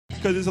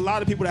because there's a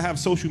lot of people that have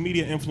social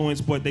media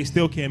influence, but they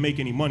still can't make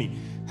any money.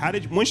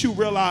 Once you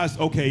realized,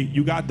 okay,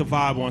 you got the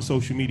vibe on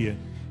social media,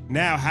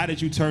 now how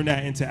did you turn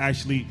that into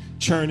actually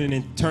turn it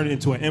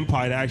into an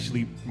empire to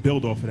actually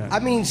build off of that? I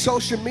mean,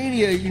 social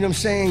media, you know what I'm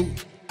saying?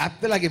 I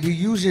feel like if you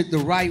use it the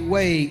right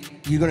way,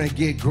 you're gonna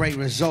get great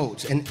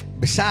results. And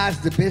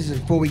besides the business,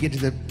 before we get to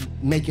the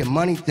making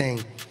money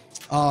thing,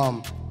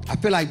 I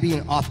feel like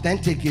being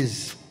authentic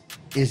is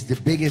the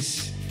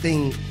biggest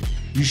thing.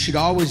 You should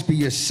always be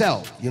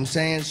yourself, you know what I'm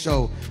saying?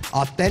 So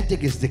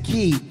authentic is the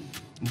key.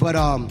 But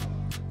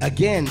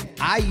again,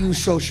 I use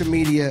social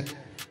media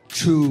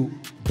to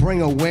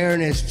bring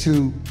awareness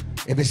to,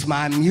 if it's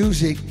my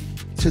music,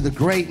 to the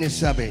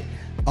greatness of it.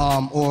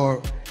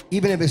 Or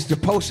even if it's to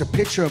post a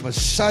picture of a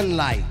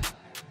sunlight,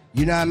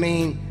 you know what I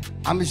mean?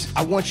 I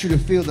want you to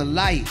feel the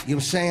light, you know what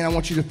I'm saying? I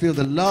want you to feel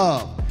the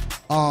love.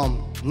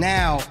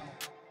 Now,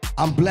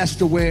 I'm blessed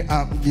to wear,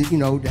 you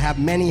know, to have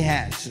many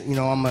hats. You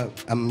know, I'm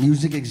a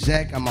music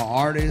exec, I'm an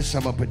artist,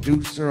 I'm a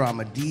producer, I'm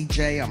a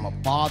DJ, I'm a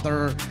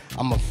father,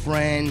 I'm a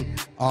friend.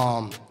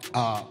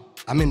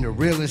 I'm into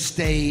real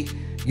estate,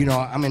 you know,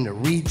 I'm into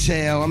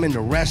retail, I'm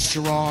into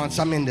restaurants,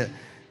 I'm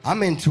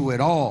into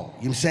it all,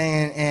 you know what I'm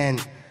saying?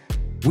 And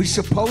we're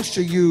supposed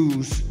to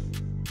use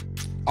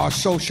our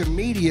social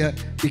media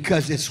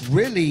because it's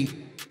really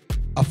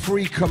a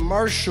free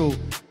commercial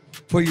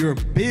for your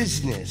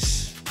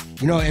business.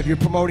 You know, if you're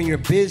promoting your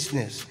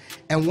business.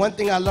 And one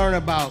thing I learned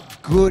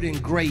about good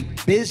and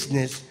great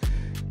business,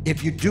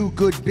 if you do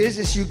good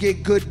business, you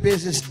get good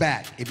business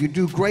back. If you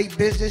do great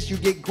business, you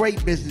get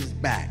great business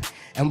back.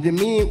 And to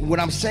me, what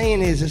I'm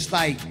saying is, it's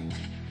like,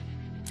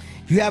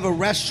 you have a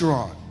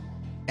restaurant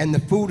and the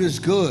food is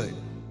good,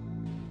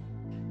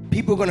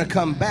 people are gonna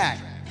come back.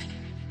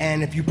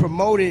 And if you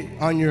promote it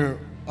on your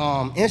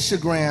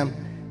Instagram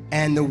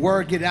and the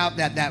word get out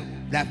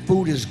that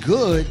food is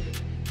good,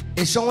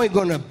 it's only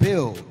gonna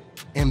build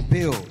and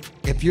build.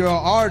 If you're an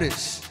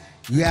artist,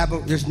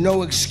 there's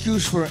no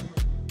excuse for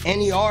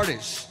any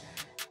artist.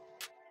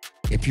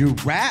 If you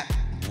rap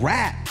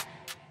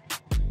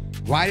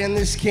right in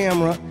this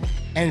camera,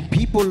 and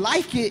people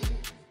like it,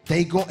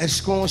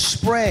 it's gonna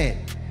spread,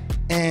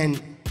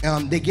 and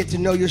they get to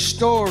know your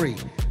story.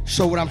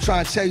 So what I'm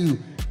trying to tell you,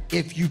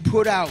 if you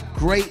put out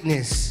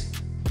greatness,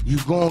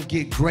 you're gonna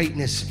get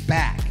greatness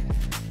back.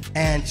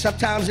 And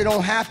sometimes it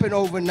don't happen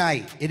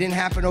overnight. It didn't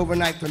happen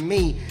overnight for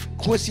me.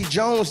 Quincy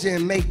Jones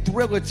didn't make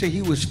Thriller till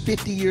he was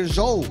 50 years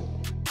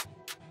old.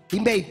 He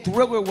made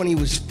Thriller when he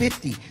was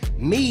 50.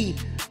 Me,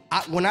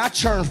 when I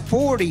turned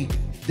 40,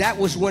 that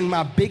was when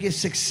my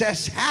biggest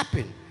success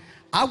happened.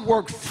 I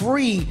worked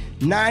free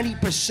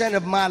 90%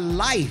 of my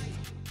life.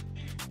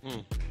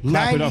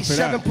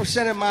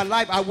 97% of my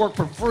life, I worked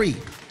for free.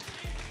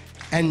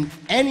 And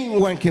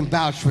anyone can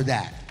vouch for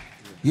that.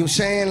 You know what I'm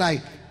saying?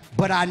 Like,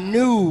 but I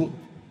knew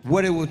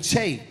what it would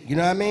take, you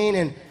know what I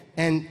mean?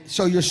 And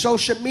so your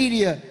social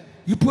media,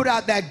 you put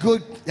out that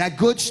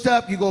good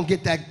stuff, you're gonna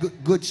get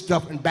that good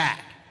stuff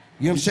back.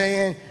 You know what I'm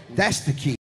saying? That's the key.